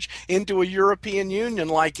merge into a European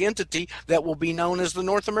Union-like entity that will be known as the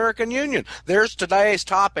North American Union. There's today's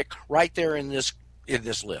topic right there in this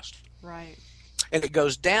list. Right. And it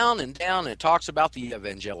goes down and down, and it talks about the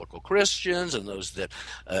evangelical Christians and those that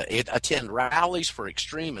attend rallies for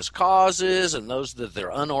extremist causes and those that they're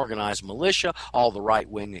unorganized militia, all the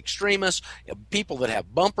right-wing extremists, people that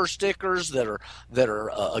have bumper stickers that are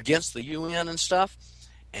against the UN and stuff.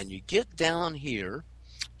 And you get down here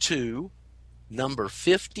to number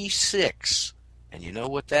 56. And you know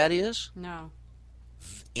what that is? No.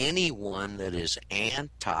 Anyone that is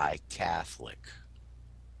anti-Catholic.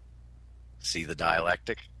 See the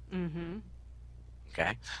dialectic?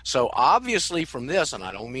 Okay. So obviously from this, and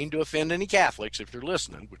I don't mean to offend any Catholics if you're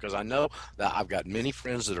listening, because I know that I've got many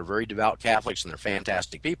friends that are very devout Catholics and they're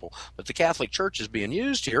fantastic people, but the Catholic Church is being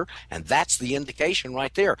used here, and that's the indication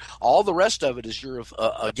right there. All the rest of it is you're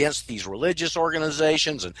against these religious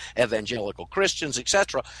organizations and evangelical Christians,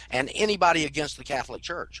 etc., and anybody against the Catholic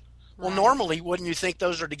Church. Right. Well, normally, wouldn't you think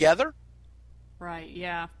those are together? Right,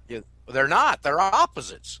 yeah. They're not. They're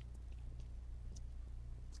opposites.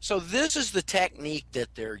 So this is the technique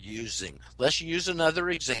that they're using. Let's use another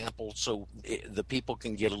example so the people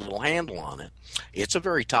can get a little handle on it. It's a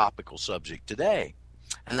very topical subject today,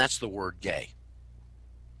 and that's the word gay.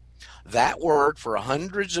 That word for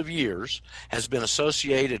hundreds of years has been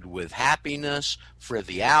associated with happiness,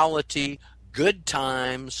 frivolity, good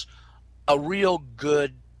times, a real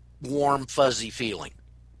good, warm, fuzzy feeling.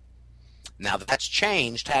 Now that's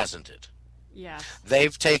changed, hasn't it? Yes.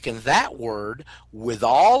 They've taken that word with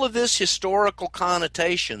all of this historical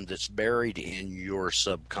connotation that's buried in your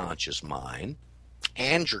subconscious mind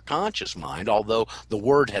and your conscious mind, although the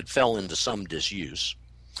word had fell into some disuse.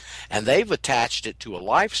 And they've attached it to a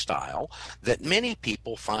lifestyle that many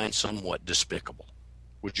people find somewhat despicable.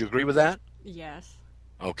 Would you agree with that? Yes.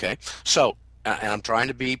 Okay. So, and I'm trying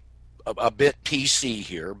to be a bit PC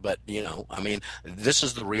here, but, this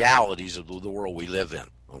is the realities of the world we live in.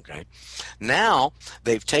 Okay. Now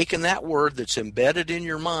they've taken that word that's embedded in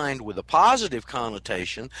your mind with a positive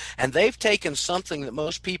connotation, and they've taken something that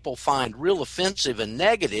most people find real offensive and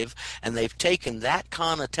negative, and they've taken that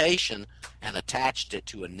connotation and attached it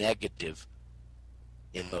to a negative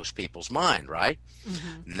in most people's mind, right?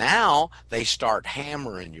 Now they start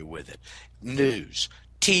hammering you with it. News,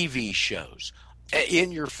 TV shows,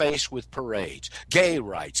 in your face with parades, gay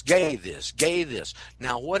rights, gay this, gay this.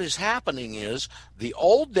 Now what is happening is the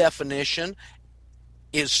old definition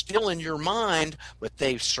is still in your mind, but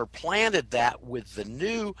they've supplanted that with the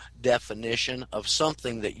new definition of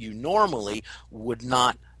something that you normally would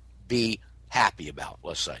not be happy about,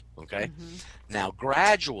 let's say, okay? Now,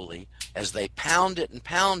 gradually, as they pound it,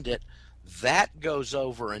 that goes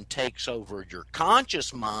over and takes over your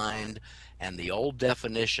conscious mind, and the old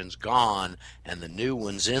definition's gone, and the new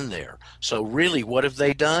one's in there. So really, what have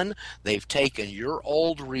they done? They've taken your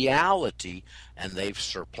old reality, and they've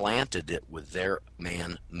supplanted it with their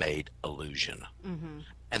man-made illusion.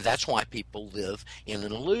 And that's why people live in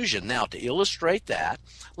an illusion. Now, to illustrate that,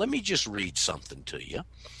 let me just read something to you.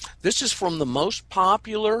 This is from the most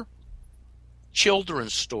popular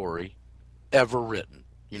children's story ever written.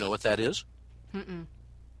 You know what that is?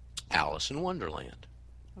 Alice in Wonderland.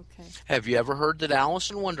 Okay. Have you ever heard that Alice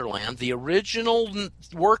in Wonderland, the original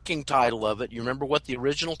working title of it, you remember what the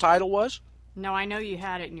original title was? No, I know you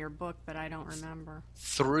had it in your book, but I don't remember.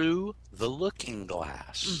 Through the Looking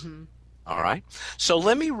Glass. All right. So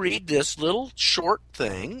let me read this little short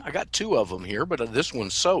thing. I got two of them here, but this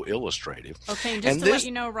one's so illustrative. Okay, and just to let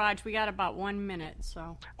you know, Raj, we got about 1 minute.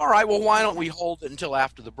 So. All right. Well, why don't we hold it until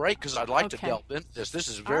after the break? Because I'd like to delve into this. This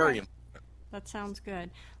is very important. That sounds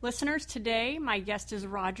good. Listeners, today my guest is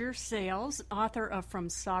Roger Sayles, author of From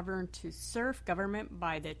Sovereign to Serf, Government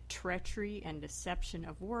by the Treachery and Deception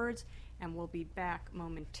of Words, and we'll be back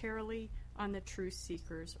momentarily on the Truth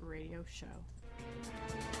Seekers radio show.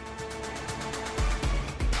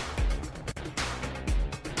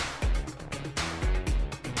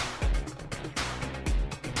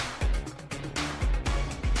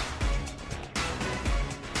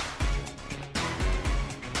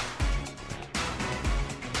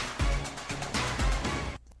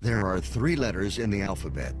 There are 3 letters in the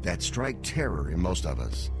alphabet that strike terror in most of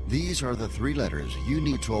us. These are the 3 letters you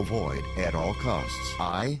need to avoid at all costs.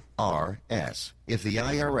 IRS. If the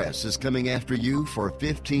IRS is coming after you for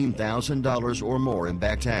 $15,000 or more in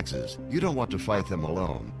back taxes, you don't want to fight them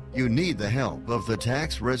alone. You need the help of the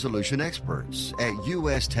tax resolution experts at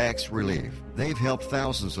U.S. Tax Relief. They've helped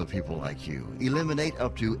thousands of people like you eliminate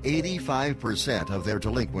up to 85% of their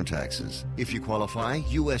delinquent taxes. If you qualify,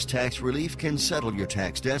 U.S. Tax Relief can settle your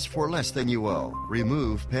tax debts for less than you owe,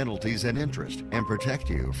 remove penalties and interest, and protect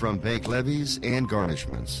you from bank levies and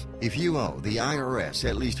garnishments. If you owe the IRS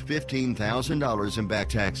at least $15,000 in back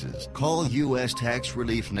taxes, call U.S. Tax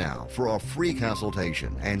Relief now for a free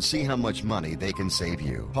consultation and see how much money they can save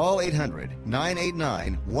you. Call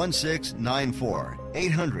 800-989-1694.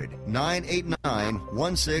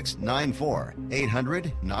 800-989-1694.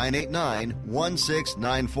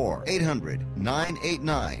 800-989-1694.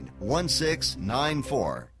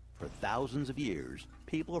 800-989-1694. For thousands of years,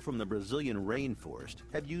 people from the Brazilian rainforest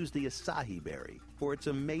have used the acai berry for its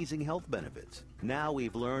amazing health benefits. Now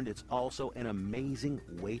we've learned it's also an amazing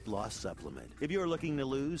weight loss supplement. If you're looking to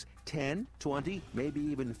lose 10, 20, maybe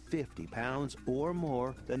even 50 pounds or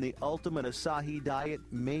more, then the Ultimate Acai Diet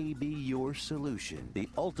may be your solution. The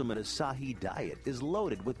Ultimate Acai Diet is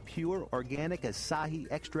loaded with pure organic acai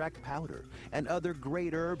extract powder and other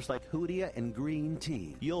great herbs like hoodia and green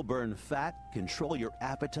tea. You'll burn fat, control your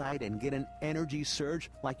appetite, and get an energy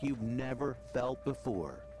surge like you've never felt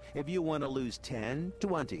before. If you want to lose 10,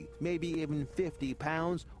 20, maybe even 50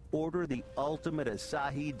 pounds, order the Ultimate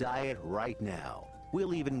Acai Diet right now.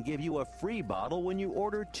 We'll even give you a free bottle when you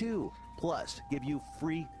order 2, plus give you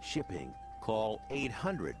free shipping. Call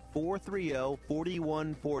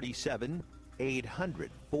 800-430-4147,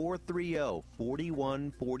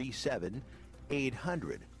 800-430-4147,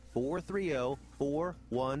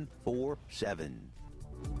 800-430-4147.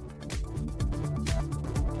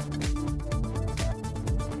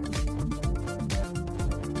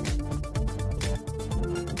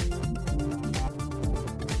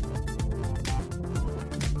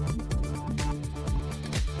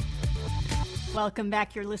 Welcome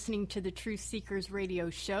back. You're listening to the Truth Seekers radio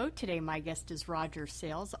show. Today my guest is Roger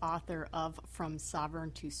Sayles, author of From Sovereign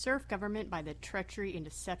to Serf, Government by the Treachery and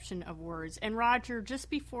Deception of Words. And Roger, just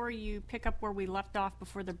before you pick up where we left off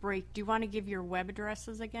before the break, do you want to give your web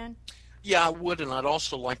addresses again? Yeah, I would, and I'd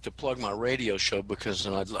also like to plug my radio show because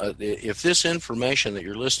if this information that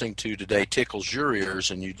you're listening to today tickles your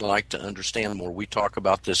ears and you'd like to understand more, we talk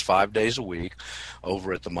about this 5 days a week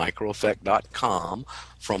over at themicroeffect.com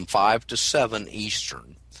from 5 to 7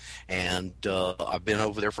 Eastern. And I've been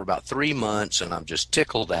over there for about 3 months, and I'm just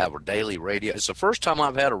tickled to have a daily radio. It's the first time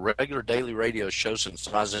I've had a regular daily radio show since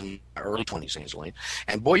I was in my early 20s, Angeline.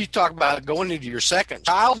 And boy, you talk about going into your second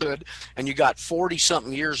childhood, and you got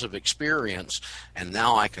 40-something years of experience, and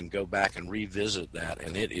now I can go back and revisit that,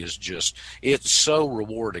 and it is just, it's so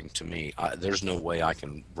rewarding to me. There's no way I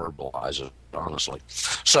can verbalize it, honestly.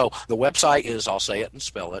 So the website is, I'll say it and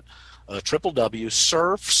spell it,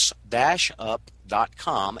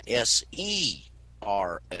 www.serfs-up.com,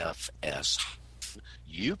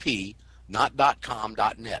 SERFS-UP not .com,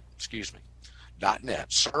 .net, excuse me,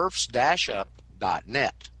 .net,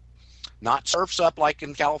 surfs-up.net. Not surfs up like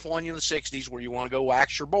in California in the 60s where you want to go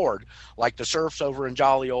wax your board, like the surfs over in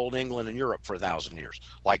jolly old England and Europe for 1,000 years,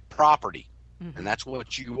 like property. And that's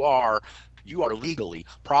what you are. You are legally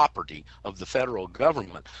property of the federal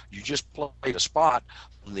government. You just played a spot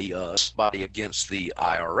the somebody against the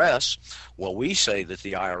IRS. Well, we say that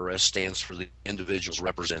the IRS stands for the individuals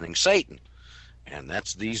representing Satan. And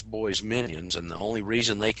that's these boys' minions, and the only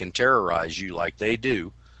reason they can terrorize you like they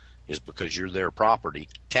do is because you're their property,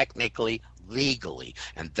 technically, legally.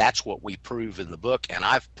 And that's what we prove in the book, and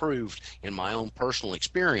I've proved in my own personal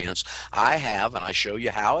experience. I have, and I show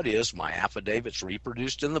you how it is. My affidavit's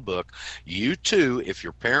reproduced in the book. You too, if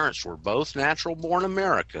your parents were both natural-born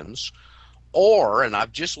Americans, or, and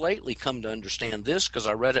I've just lately come to understand this because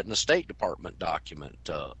I read it in the State Department document,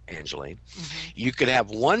 Angeline, you could have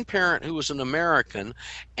one parent who was an American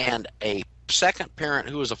and a second parent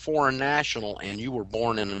who was a foreign national, and you were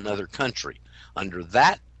born in another country. Under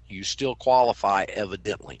that, you still qualify,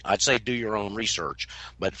 evidently. I'd say do your own research,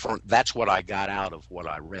 but that's what I got out of what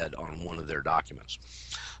I read on one of their documents.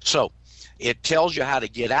 So it tells you how to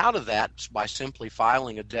get out of that by simply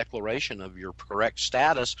filing a declaration of your correct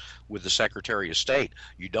status with the Secretary of State.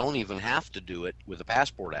 You don't even have to do it with a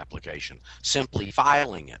passport application. Simply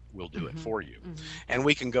filing it will do it for you. And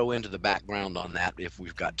we can go into the background on that if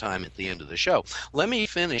we've got time at the end of the show. Let me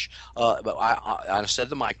finish. But I said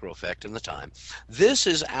the micro effect and the time. This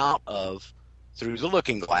is out of Through the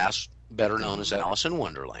Looking Glass, better known as Alice in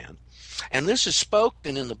Wonderland. And this is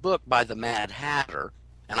spoken in the book by the Mad Hatter.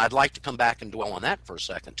 And I'd like to come back and dwell on that for a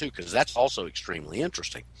second, too, because that's also extremely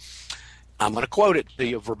interesting. I'm going to quote it to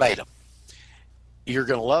you verbatim. You're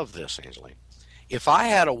going to love this, Angeline. If I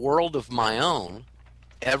had a world of my own,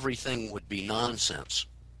 everything would be nonsense.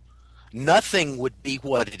 Nothing would be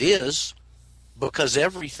what it is, because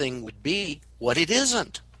everything would be what it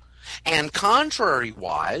isn't. And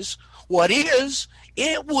contrary-wise, what is,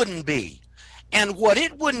 it wouldn't be. And what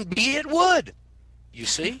it wouldn't be, it would. You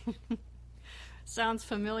see? Sounds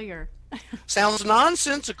familiar. Sounds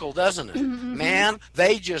nonsensical, doesn't it? Man,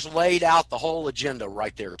 they just laid out the whole agenda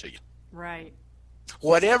right there to you. Right.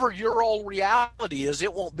 Whatever your old reality is,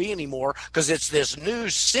 it won't be anymore because it's this new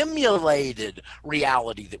simulated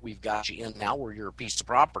reality that we've got you in now where you're a piece of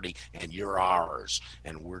property and you're ours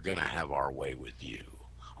and we're going to have our way with you.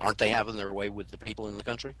 Aren't they having their way with the people in the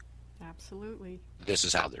country? Absolutely. This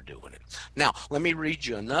is how they're doing it. Now, let me read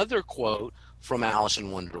you another quote from Alice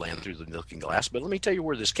in Wonderland Through the Looking Glass, but let me tell you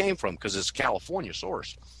where this came from because it's a California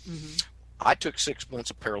source. I took 6 months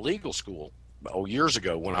of paralegal school years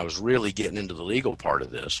ago when I was really getting into the legal part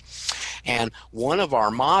of this, and one of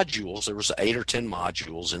our modules, there was 8 or 10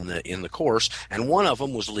 modules in the course, and one of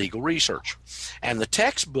them was legal research, and the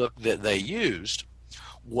textbook that they used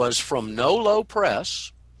was from Nolo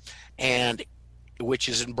Press, and which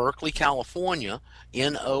is in Berkeley, California,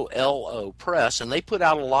 NOLO Press, and they put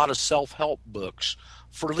out a lot of self-help books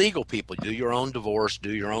for legal people. Do your own divorce,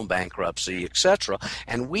 do your own bankruptcy, etc.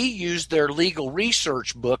 And we used their legal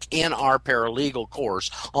research book in our paralegal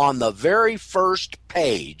course. On the very first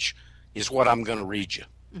page is what I'm going to read you.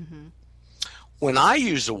 When I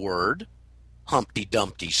use a word, Humpty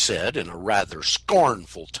Dumpty said in a rather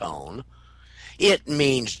scornful tone, it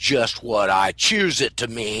means just what I choose it to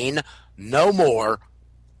mean. No more,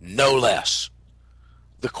 no less.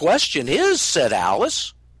 The question is, said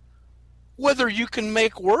Alice, whether you can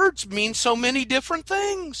make words mean so many different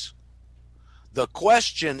things. The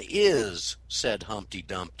question is, said Humpty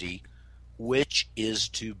Dumpty, which is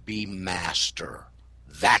to be master.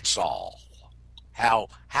 That's all. How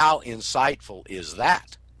insightful is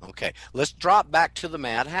that? Okay, let's drop back to the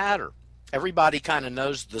Mad Hatter. Everybody kind of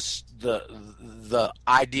knows the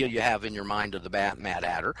idea you have in your mind of the Mad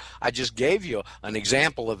Hatter. I just gave you an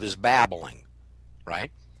example of his babbling, right?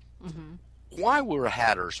 Why were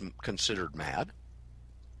hatters considered mad?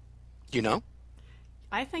 You know?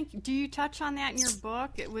 I think, do you touch on that in your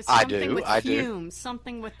book? It was something with fumes,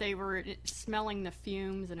 something with they were smelling the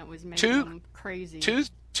fumes and it was making them crazy.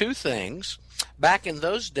 Two things. Back in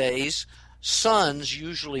those days, sons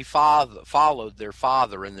usually followed their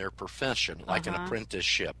father in their profession, like an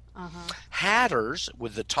apprenticeship. Hatters,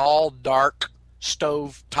 with the tall, dark,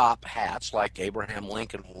 stove-top hats like Abraham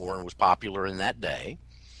Lincoln wore and was popular in that day,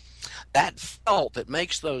 that felt that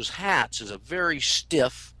makes those hats is a very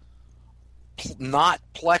stiff, not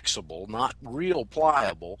flexible, not real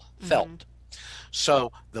pliable felt.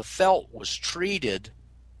 So the felt was treated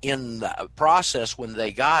in the process when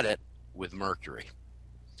they got it with mercury.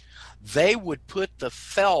 They would put the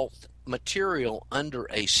felt material under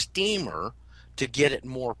a steamer to get it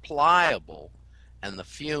more pliable, and the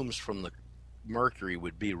fumes from the mercury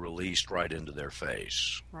would be released right into their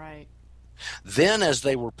face. Right. Then as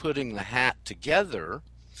they were putting the hat together,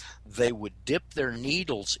 they would dip their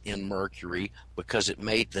needles in mercury because it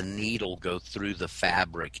made the needle go through the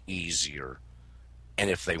fabric easier. And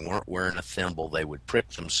if they weren't wearing a thimble, they would prick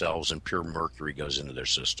themselves and pure mercury goes into their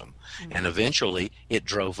system. Mm-hmm. And eventually it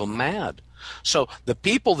drove them mad. So the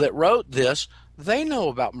people that wrote this, they know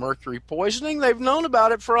about mercury poisoning. They've known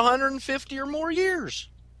about it for 150 or more years.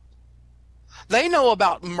 They know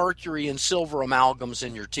about mercury and silver amalgams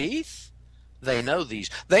in your teeth. They know these.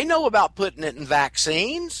 They know about putting it in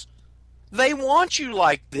vaccines. They want you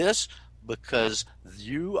like this because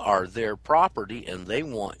you are their property and they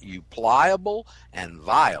want you pliable and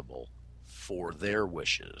viable for their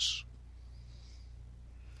wishes.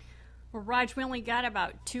 Well, Raj, we only got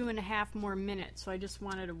about 2.5 more minutes, so I just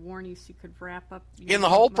wanted to warn you so you could wrap up. In the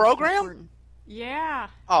whole program? Important. Yeah.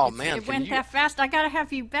 Oh, man. It went that fast. I got to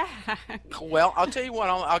have you back. Well, I'll tell you what.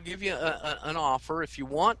 I'll give you an offer if you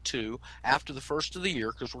want to after the first of the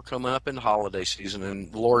year, because we're coming up into holiday season,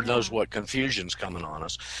 and Lord knows what confusion's coming on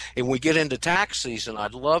us. And we get into tax season,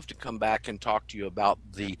 I'd love to come back and talk to you about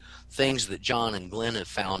the things that John and Glenn have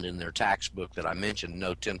found in their tax book that I mentioned,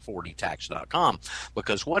 no1040tax.com,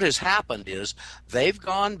 because what has happened is they've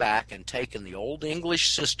gone back and taken the old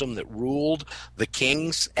English system that ruled the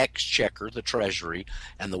king's exchequer, the treasury,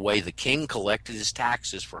 and the way the king collected his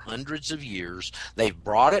taxes for hundreds of years. They've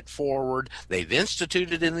brought it forward. They've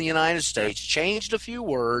instituted in the United States, changed a few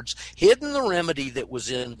words, hidden the remedy that was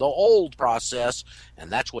in the old process, and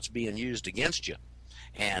that's what's being used against you.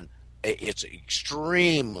 And it's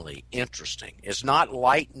extremely interesting. It's not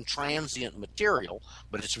light and transient material,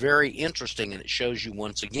 but it's very interesting, and it shows you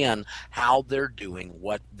once again how they're doing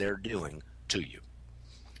what they're doing to you.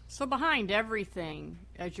 So behind everything,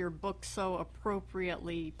 as your book so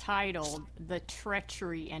appropriately titled, the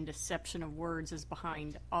treachery and deception of words is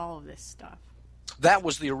behind all of this stuff. That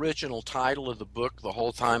was the original title of the book the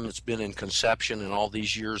whole time it's been in conception and all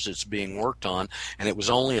these years it's being worked on, and it was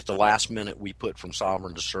only at the last minute we put From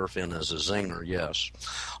Sovereign to Serf in as a zinger, yes.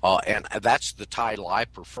 And that's the title I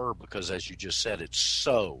prefer because, as you just said, it's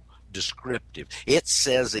so descriptive. It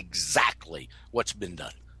says exactly what's been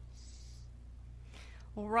done.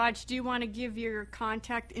 Well, Raj, do you want to give your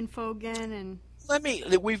contact info again? And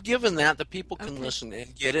we've given that. The people can listen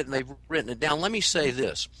and get it, and they've written it down. Let me say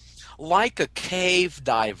this. Like a cave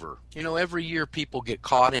diver, every year people get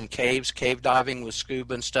caught in caves, cave diving with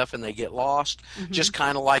scuba and stuff, and they get lost, just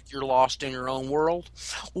kind of like you're lost in your own world.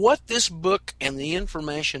 What this book and the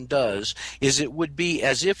information does is it would be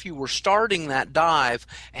as if you were starting that dive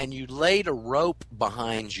and you laid a rope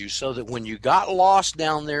behind you so that when you got lost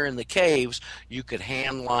down there in the caves, you could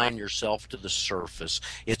hand line yourself to the surface.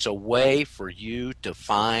 It's a way for you to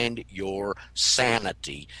find your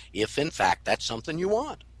sanity, if in fact that's something you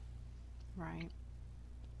want. Right.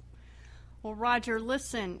 Well, Roger,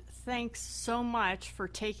 listen, thanks so much for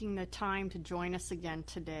taking the time to join us again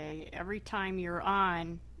today. Every time you're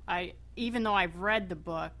on, even though I've read the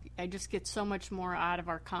book, I just get so much more out of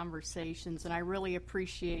our conversations, and I really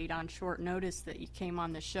appreciate on short notice that you came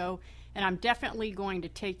on the show, and I'm definitely going to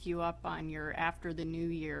take you up on your After the New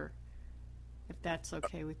Year, if that's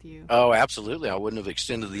okay with you. Oh, absolutely. I wouldn't have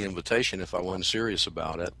extended the invitation if I wasn't serious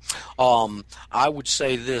about it. I would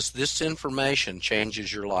say this information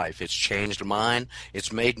changes your life. It's changed mine.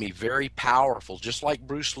 It's made me very powerful. Just like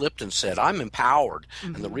Bruce Lipton said, I'm empowered.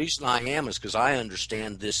 And the reason I am is because I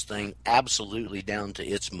understand this thing absolutely down to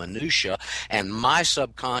its minutia, and my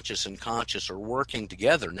subconscious and conscious are working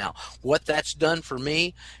together. Now, what that's done for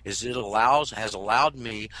me is it has allowed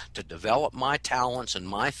me to develop my talents and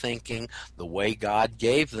my thinking the way God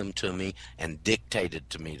gave them to me and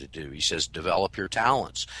dictated to me to do. He says, develop your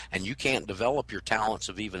talents. And you can't develop your talents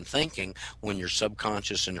of even thinking when your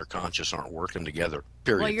subconscious and your conscious aren't working together,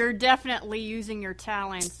 period. Well, you're definitely using your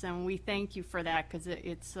talents, and we thank you for that because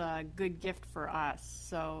it's a good gift for us.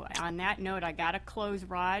 So on that note, I got to close,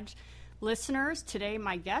 Raj. Listeners, today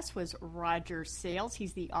my guest was Roger Sayles.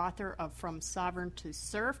 He's the author of From Sovereign to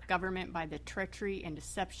Serf, Government by the Treachery and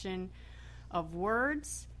Deception of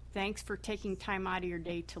Words. Thanks for taking time out of your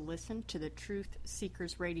day to listen to the Truth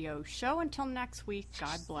Seekers Radio Show. Until next week,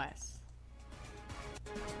 God bless.